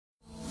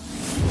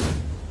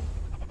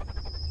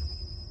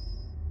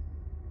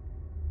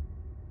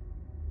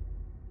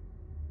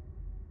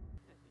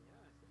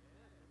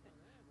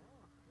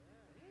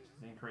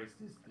increase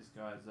this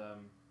guy's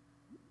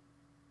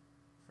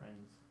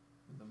friends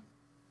with them.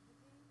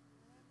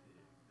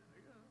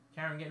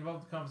 Karen, get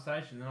involved in the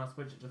conversation, then I'll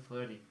switch it to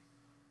flirty.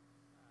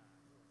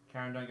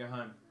 Karen, don't go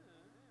home.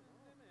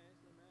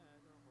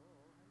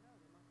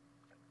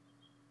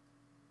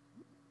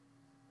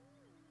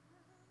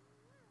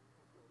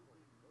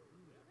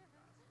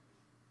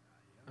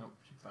 Oh,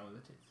 she's playing with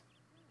her tits.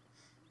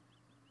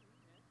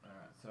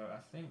 Alright, so I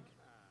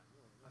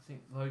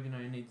think Logan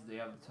only needs the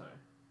other toe.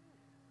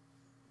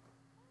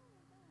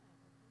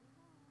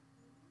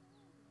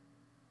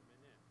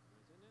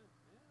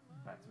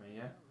 Back to me,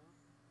 yeah?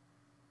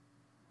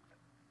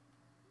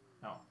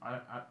 No, I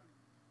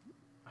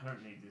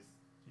don't need this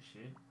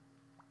shit.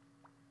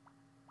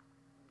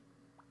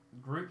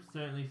 Group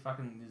certainly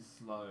fucking is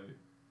slow.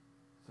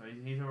 So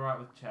he's alright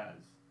with Chaz.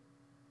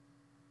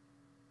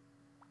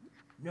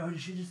 No, you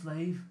should just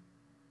leave.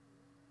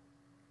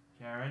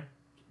 Karen.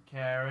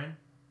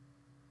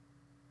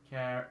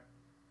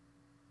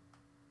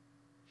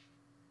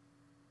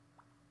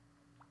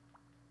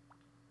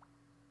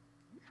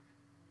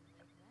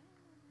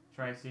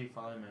 Tracy,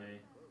 follow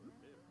me.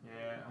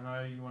 Yeah, I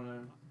know you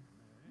wanna...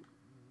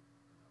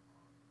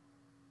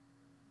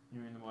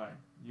 You're in the way.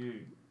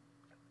 You.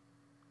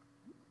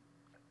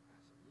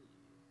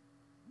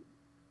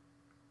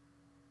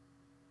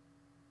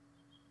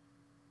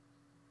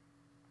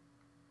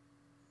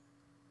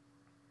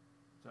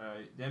 So,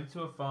 them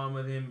two are fine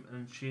with him,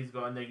 and she's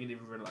got a negative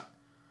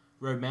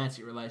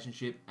romantic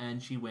relationship,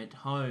 and she went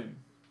home.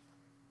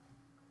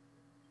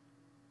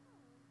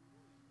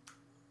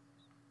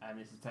 And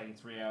this is taking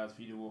 3 hours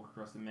for you to walk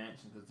across the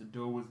mansion because the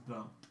door was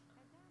bumped.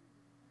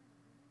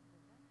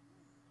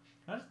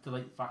 Can I just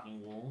delete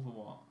fucking walls or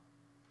what?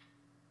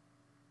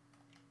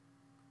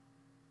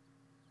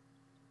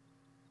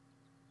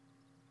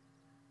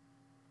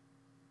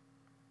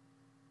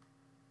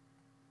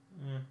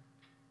 Yeah.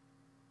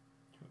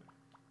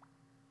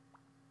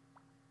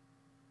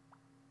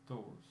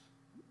 Doors.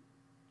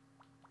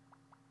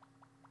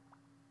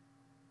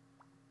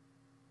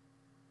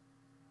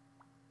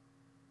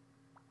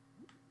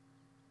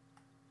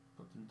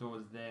 Put some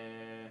doors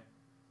there.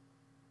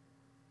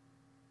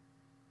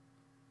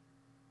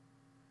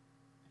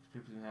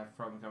 People gonna have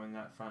problem coming in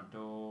that front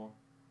door.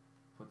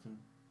 Put some...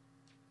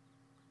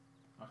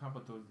 I can't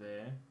put doors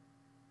there.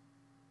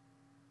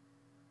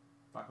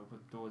 Fuck, I'll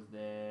put doors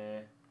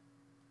there.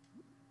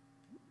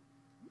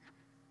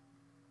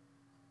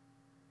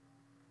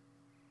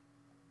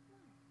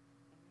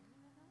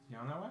 You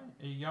going that way?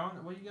 Are you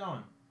going? Where are you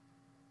going?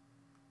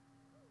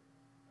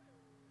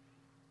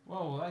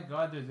 Whoa, that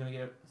guy dude's gonna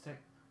get a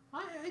sec...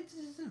 It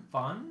isn't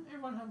fun.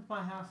 Everyone at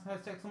my house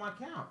has sex on my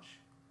couch.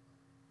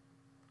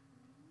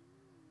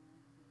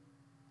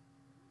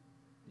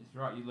 It's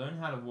right, you learn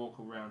how to walk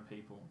around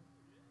people.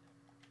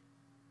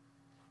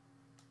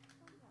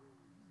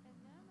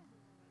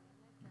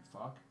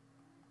 Fuck.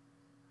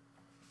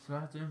 So I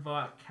have to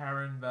invite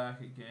Karen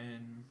back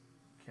again.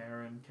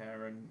 Karen,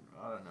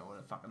 I don't know what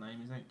her fucking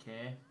name is, I don't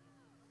care.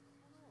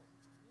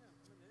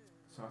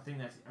 So I think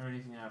that's the only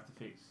thing I have to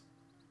fix.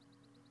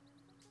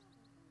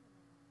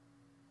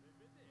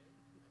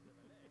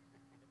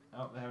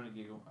 Oh, they're having a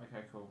giggle.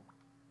 Okay, cool.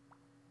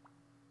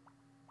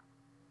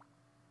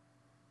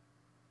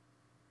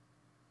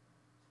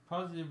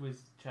 Positive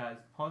with Chaz,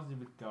 positive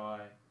with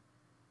Guy.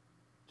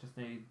 Just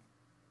need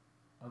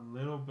a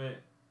little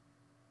bit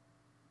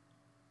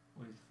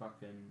with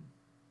fucking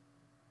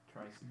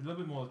Tracy. A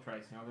little bit more with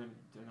Tracy. I'll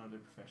do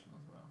professional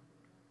as well.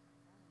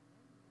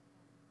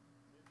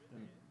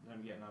 Let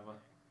me get another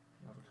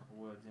couple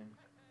words in.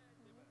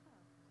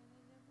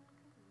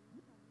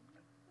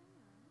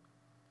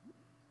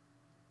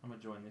 I'm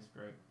gonna join this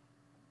group.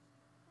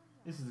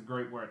 This is a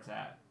group where it's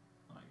at.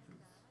 Like,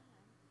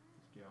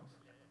 it's girls.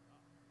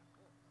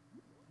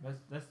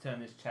 Let's turn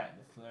this chat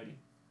into flirty.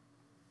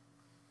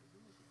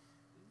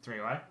 Three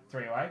way.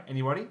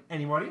 Anybody?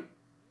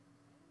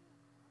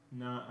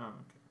 No. Oh,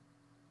 okay.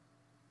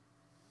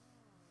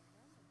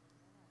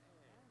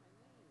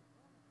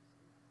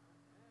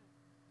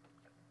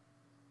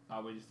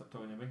 Oh, we just stopped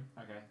talking, did we?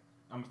 Okay.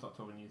 I'm gonna stop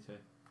talking to you too.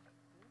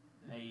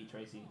 Hey,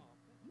 Tracy.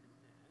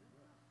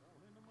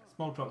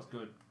 Small talk's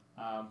good.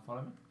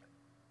 Follow me.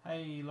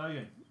 Hey,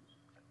 Logan.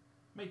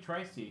 Meet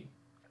Tracy.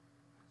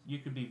 You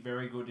could be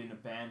very good in a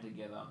band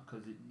together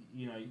because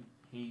you know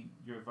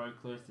you're a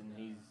vocalist and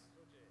he's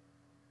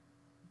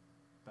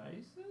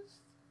bassist.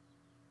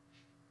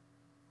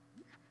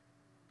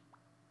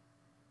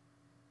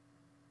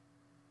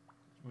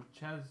 Well,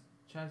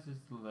 Chaz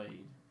is the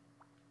lead.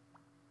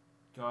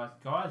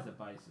 Guy's the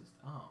bassist.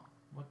 Oh,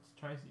 what's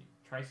Tracy?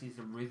 Tracy's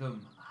the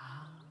rhythm.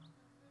 Ah,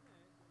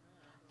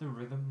 the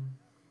rhythm.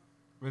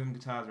 Rhythm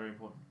guitar is very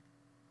important.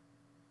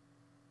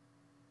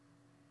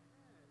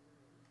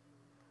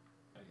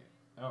 Okay.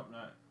 Oh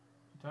no!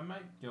 Don't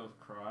make girls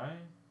cry.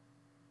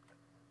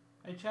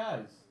 Hey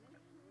Chaz.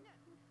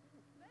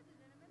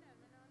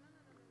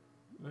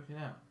 Work it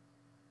out.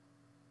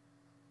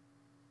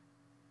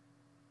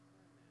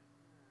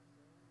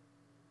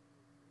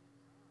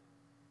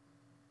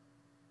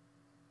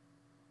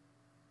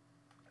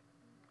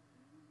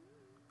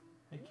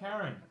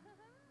 Karen.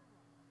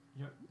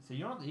 So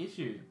you're not the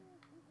issue.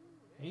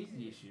 He's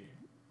the issue.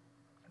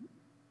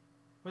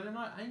 But they're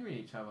not angry at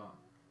each other.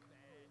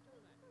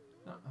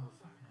 No, oh,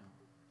 fucking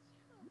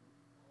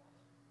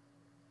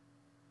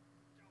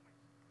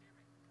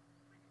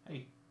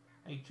hell.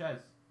 Hey, Chaz.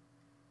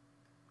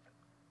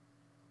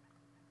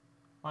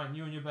 Fine,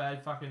 you and your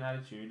bad fucking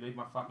attitude, leave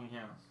my fucking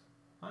house.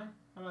 Huh?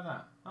 How about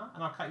that? Huh?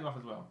 And I'll cut you off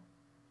as well.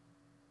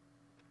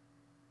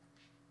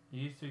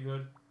 He's too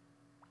good.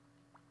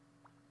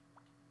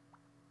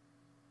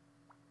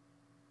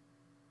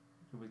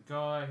 He's good with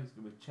Guy, he's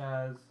good with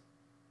Chaz.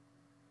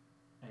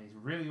 And he's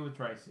really good with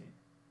Tracy.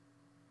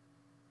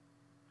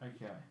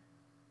 Okay.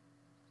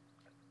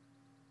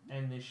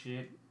 End this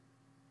shit.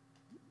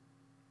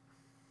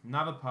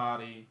 Another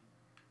party.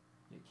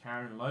 Get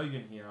Karen and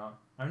Logan here.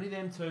 Only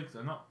them two, because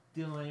I'm not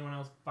dealing with anyone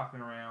else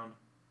fucking around.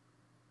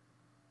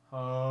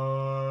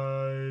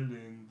 Hi,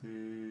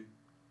 Lindsay.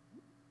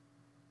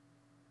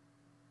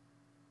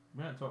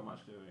 We don't talk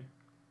much, do we?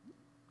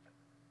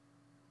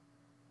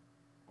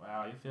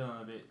 Wow, you're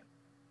feeling a bit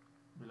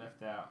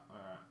left out.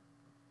 Alright.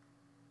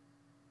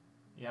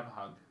 You have a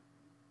hug.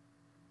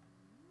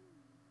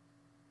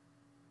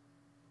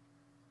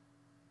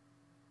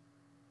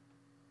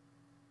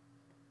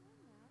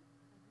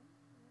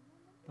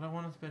 But I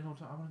want to spend all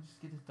time. I want to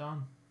just get this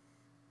done.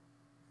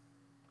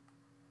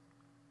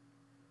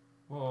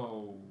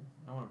 Whoa.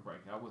 I want to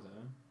break up with her.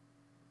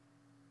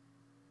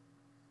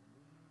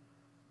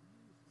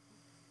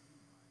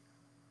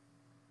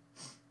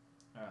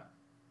 Alright.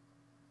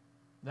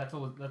 That's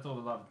all the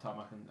love and time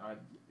I can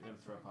ever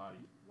throw a party.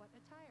 What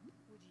attire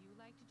would you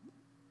like to do?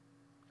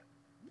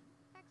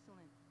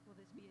 Excellent. Will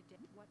this be a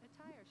day? What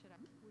attire should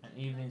I? An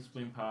evening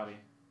swim party.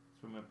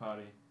 Swimmer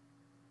party.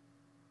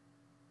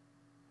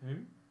 Who?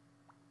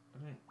 I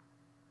don't...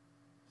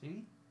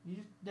 See?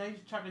 Now you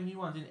just chuck new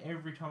ones in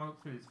every time I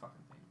look through this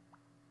fucking thing.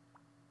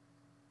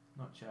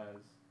 Not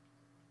Chaz.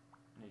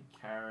 I need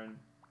Karen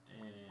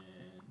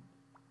and...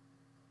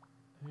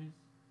 Who's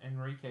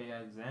Enrique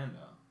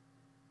Alexander?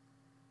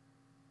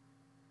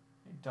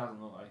 It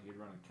doesn't look like he'd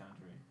run a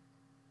country.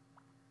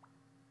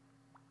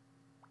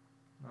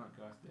 Not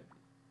Guy Steppy.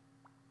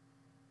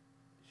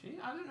 She?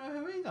 I don't know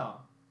who either.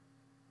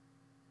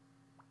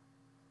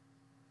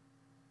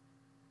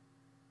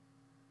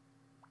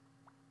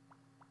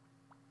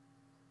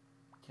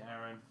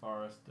 Karen,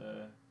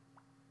 Forrester,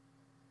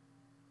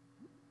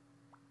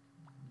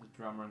 the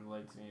drummer and the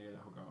lead singer,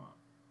 they'll go up.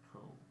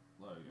 Cool.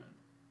 Logan.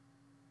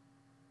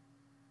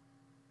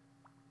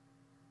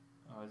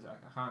 Oh, is it, I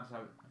can't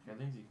have... Okay,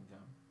 Lindsay can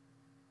come.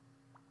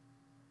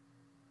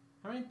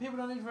 How many people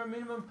do I need for a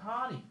minimum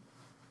party?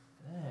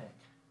 Heck.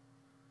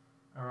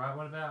 Alright,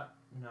 what about...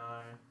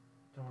 No,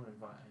 don't want to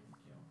invite Amy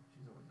Gill.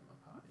 She's always at my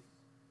parties.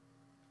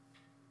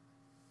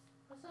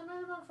 What's the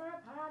minimum for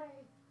a party?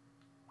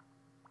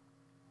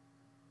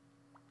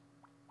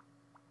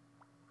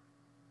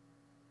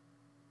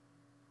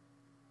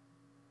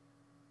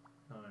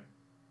 No.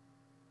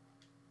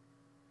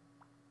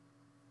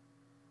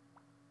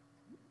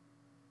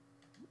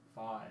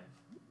 Five.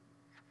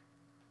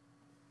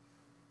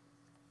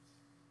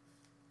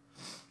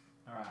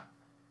 Alright.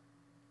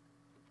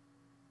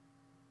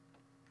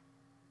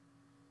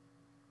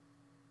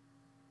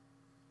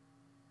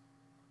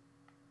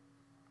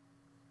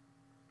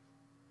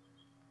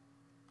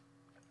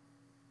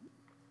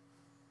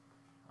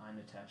 Hi,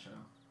 Natasha.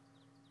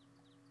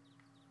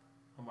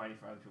 I'm waiting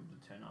for other people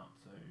to turn up,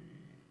 so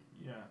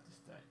you don't have to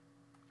stay.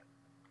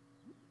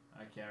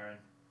 Hi, Karen.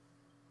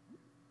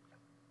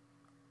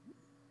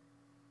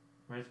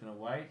 We're just going to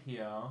wait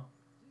here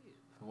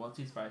for what's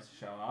his face to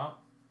show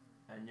up,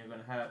 and you're going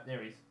to have...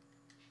 There he is.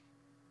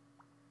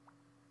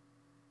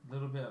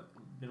 Little bit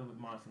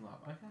minus in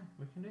love. Okay,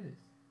 we can do this.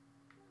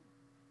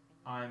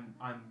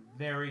 I'm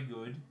very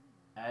good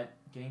at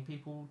getting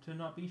people to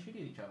not be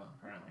shitty at each other,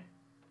 apparently.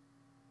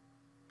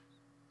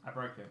 I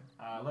broke her.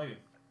 Logan.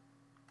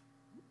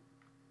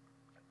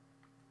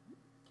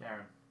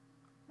 Karen.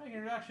 Make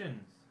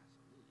introductions.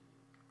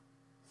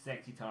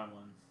 Sexy time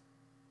ones.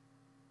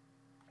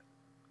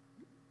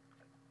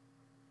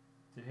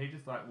 Did he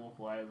just like walk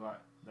away like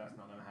that's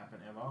not gonna happen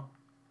ever?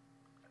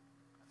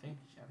 I think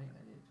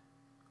they did.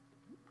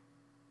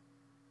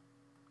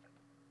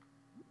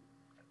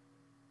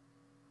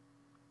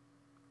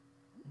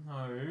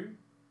 No,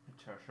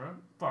 Natasha,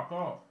 fuck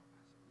off.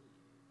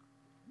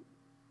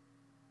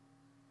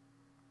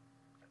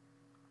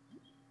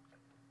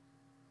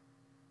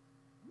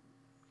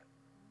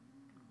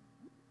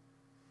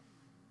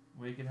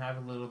 We can have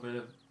a little bit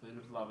of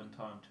love and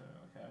time too,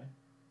 okay?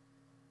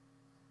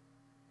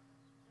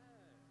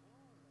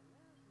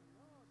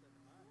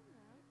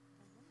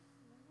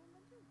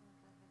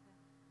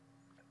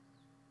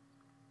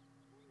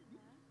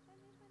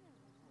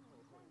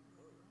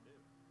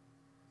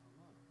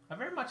 I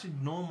very much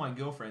ignore my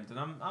girlfriends, and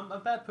I'm a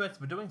bad person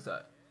for doing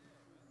so.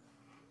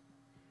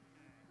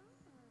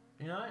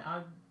 You know,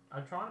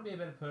 I'm trying to be a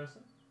better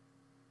person.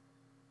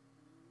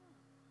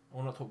 I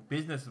want to talk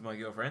business with my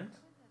girlfriends.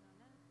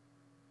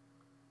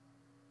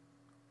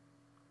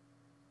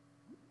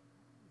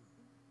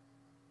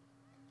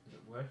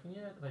 working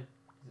yet? Like,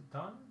 is it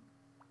done?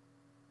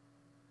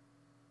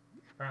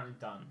 Apparently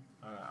done.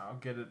 Alright, I'll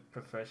get it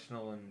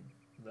professional and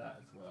that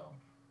as well.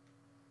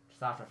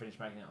 Just after I finish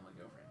making out with my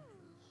girlfriend.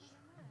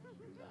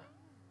 Do that.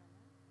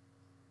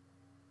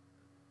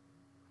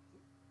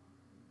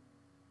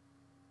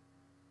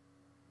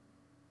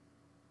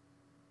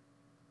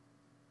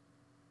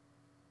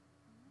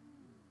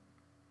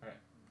 Okay.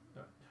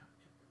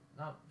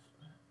 No,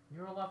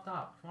 you're all loved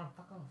up. Come on,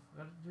 fuck off. I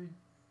gotta do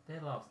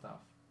their love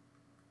stuff.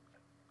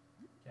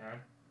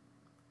 Karen.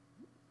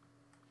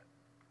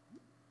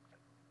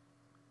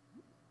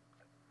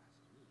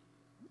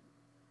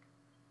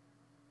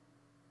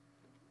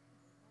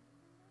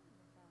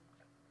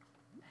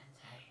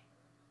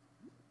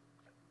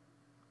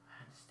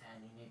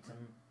 You need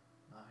some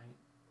loving.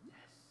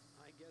 Yes.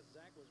 I guess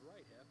Zach was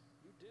right, Hef.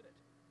 You did it.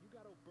 You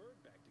got old Bird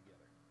back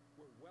together.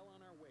 We're well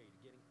on our way to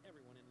getting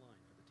everyone in line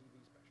for the TV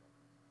special.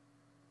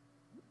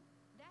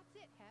 That's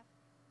it, Hef.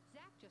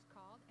 Zach just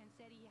called and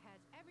said he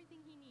has everything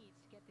he needs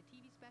to get the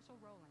TV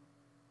special rolling.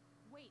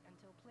 Wait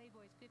until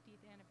Playboy's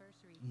 50th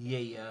anniversary hits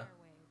the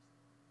airwaves.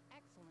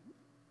 Excellent.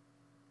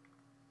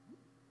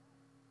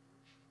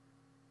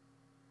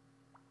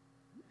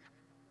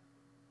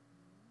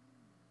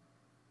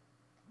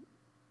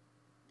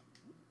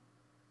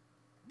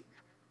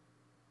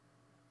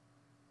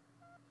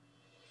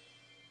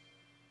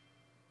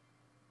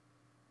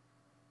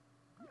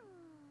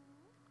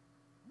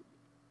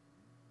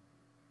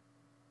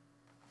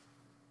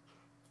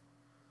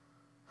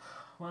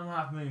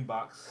 $1.5 million.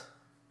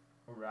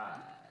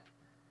 Alright.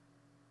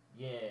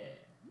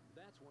 Yeah.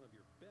 That's one of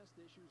your best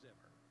issues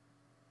ever.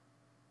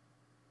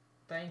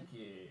 Thank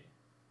you.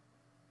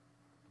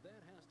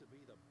 That has to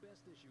be the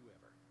best issue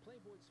ever.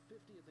 Playboy's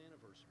 50th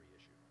anniversary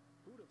issue.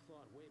 Who'd have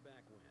thought way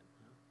back when,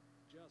 huh?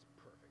 Just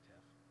perfect,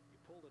 Hef. You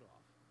pulled it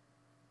off.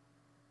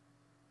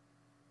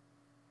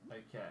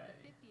 Okay.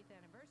 The 50th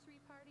anniversary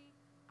party,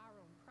 our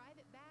own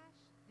private bash,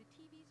 the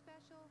TV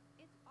special,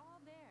 it's all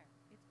there.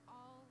 It's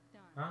all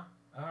done. Huh?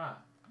 Alright.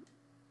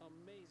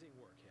 Amazing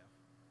work, Hef.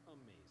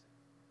 Amazing.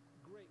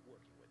 Great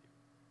working with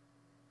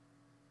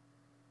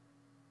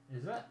you.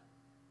 Is it?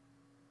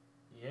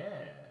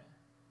 Yeah.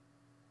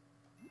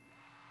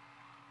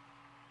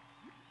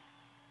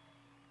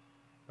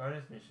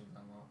 Bonus missions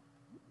unlocked.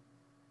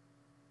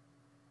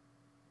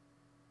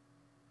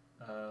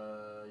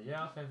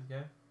 Yeah, I'll say it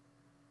again.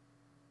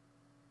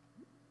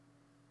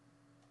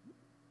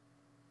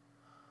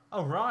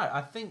 Alright,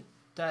 I think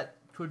that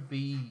could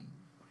be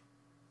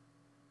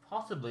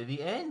possibly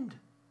the end.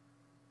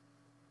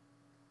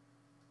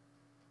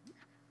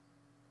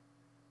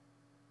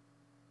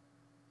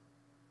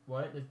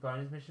 What? There's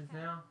bonus missions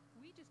now?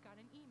 We just got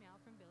an email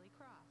from Billy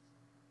Cross.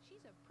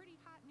 She's a pretty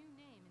hot new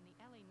name in the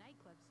LA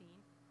nightclub scene,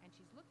 and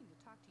she's looking to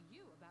talk to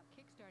you about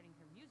kickstarting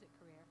her music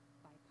career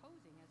by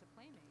posing as a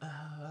playmate.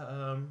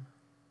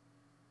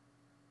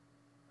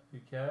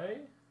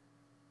 Okay.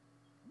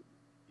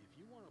 If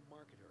you want to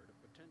market her to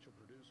potential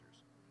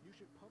producers, you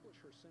should publish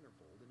her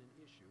centerfold in an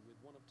issue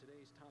with one of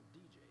today's top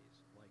DJs,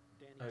 like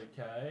Danny.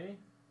 Okay.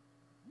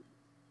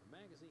 A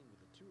magazine with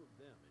the two of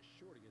them is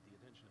sure to get the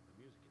attention of the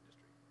music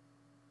industry.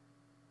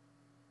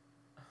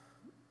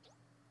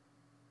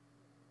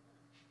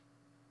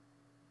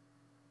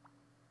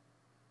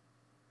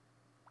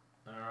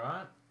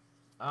 Alright.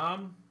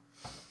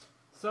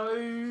 So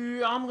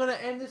I'm gonna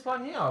end this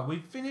one here.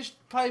 We've finished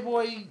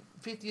Playboy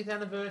 50th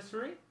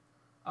anniversary.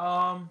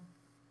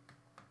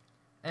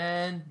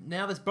 And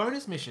now there's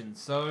bonus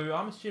missions. So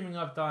I'm assuming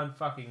I've done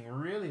fucking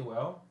really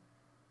well.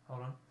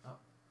 Hold on. Oh,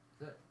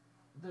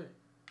 the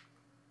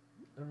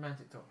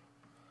romantic talk.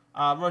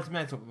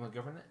 Romantic talk with my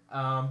girlfriend.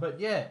 But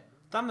yeah,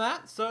 done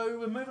that. So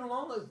we're moving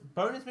along. There's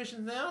bonus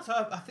missions now.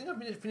 So I think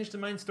I've finished the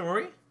main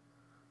story.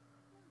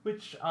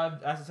 Which,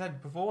 as I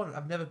said before,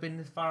 I've never been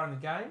this far in the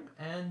game,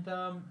 and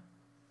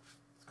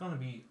it's going to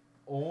be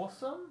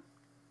awesome.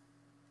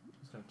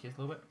 Just going to kiss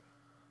a little bit.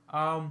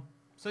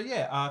 So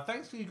yeah,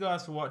 thanks for you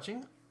guys for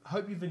watching.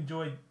 Hope you've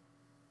enjoyed,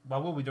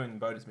 well, we'll be doing the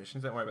bonus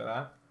missions, don't worry about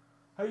that.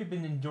 Hope you've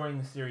been enjoying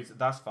the series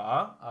thus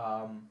far.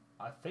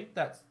 I think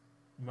that's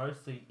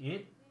mostly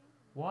it.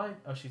 Why?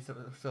 Oh, she's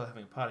still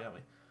having a party, aren't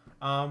we?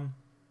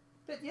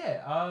 But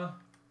yeah,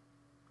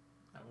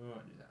 no, we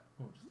won't do that.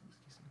 We'll just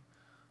kissing.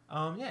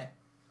 Yeah.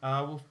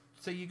 We'll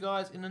see you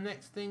guys in the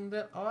next thing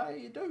that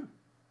I do.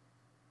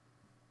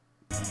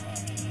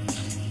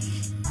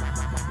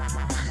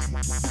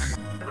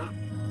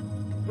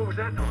 What was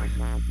that noise?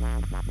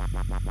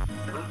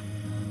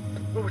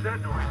 What was that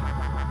noise?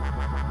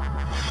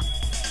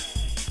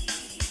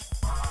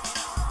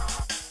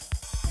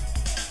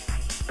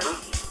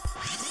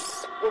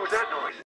 What was that noise?